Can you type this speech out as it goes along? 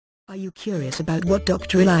Are you curious about what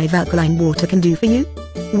Dr. Relive Alkaline Water can do for you?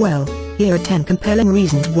 Well, here are 10 compelling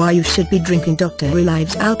reasons why you should be drinking Dr.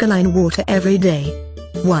 Relive's alkaline water every day.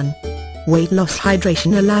 1. Weight loss.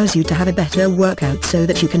 Hydration allows you to have a better workout so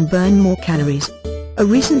that you can burn more calories. A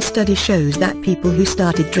recent study shows that people who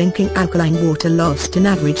started drinking alkaline water lost an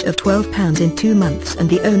average of 12 pounds in 2 months, and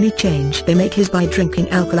the only change they make is by drinking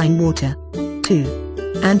alkaline water.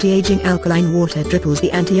 2. Anti-aging. Alkaline water triples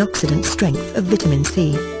the antioxidant strength of vitamin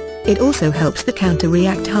C. It also helps to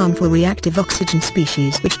counter-react harmful reactive oxygen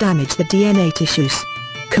species which damage the DNA tissues.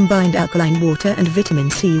 Combined alkaline water and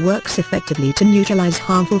vitamin C works effectively to neutralize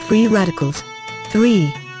harmful free radicals.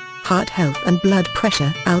 3. Heart health and blood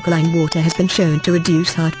pressure. Alkaline water has been shown to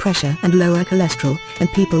reduce heart pressure and lower cholesterol in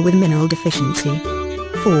people with mineral deficiency. 4.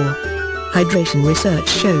 Hydration. Research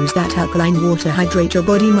shows that alkaline water hydrates your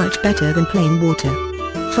body much better than plain water.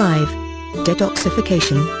 5.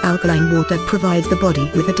 Detoxification. Alkaline water provides the body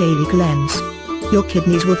with a daily cleanse. Your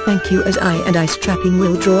kidneys will thank you as ice trapping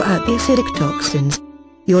will draw out the acidic toxins.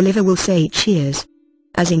 Your liver will say cheers,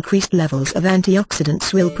 as increased levels of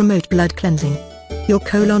antioxidants will promote blood cleansing. Your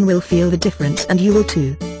colon will feel the difference and you will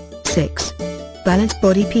too. 6. Balanced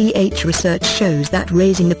body pH. Research shows that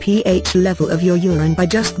raising the pH level of your urine by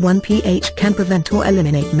just 1 pH can prevent or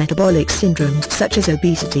eliminate metabolic syndromes such as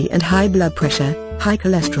obesity and high blood pressure, high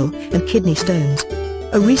cholesterol, and kidney stones.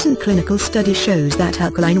 A recent clinical study shows that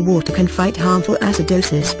alkaline water can fight harmful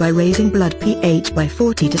acidosis by raising blood pH by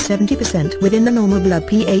 40 to 70% within the normal blood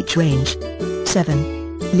pH range.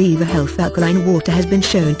 7. Liver health. Alkaline water has been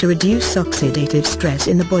shown to reduce oxidative stress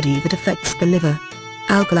in the body that affects the liver.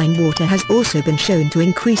 Alkaline water has also been shown to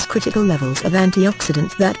increase critical levels of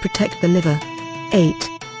antioxidants that protect the liver. 8.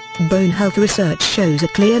 Bone health. Research shows a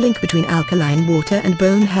clear link between alkaline water and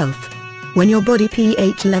bone health. When your body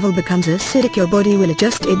pH level becomes acidic, your body will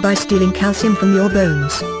adjust it by stealing calcium from your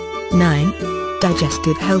bones. 9.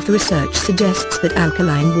 Digestive health. Research suggests that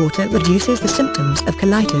alkaline water reduces the symptoms of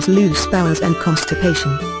colitis, loose bowels, and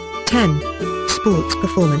constipation. 10. Sports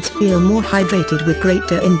performance. Feel more hydrated with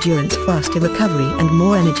greater endurance, faster recovery, and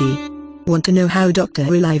more energy. Want to know how Dr.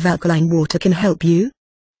 Relive Alkaline Water can help you?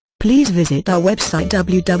 Please visit our website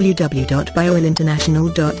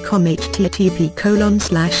www.biooilinternational.com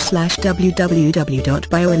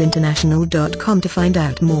http://www.biooilinternational.com to find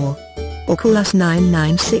out more. Or call us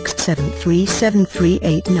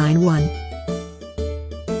 9967373891.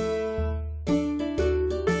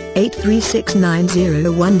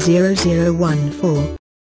 83690100014.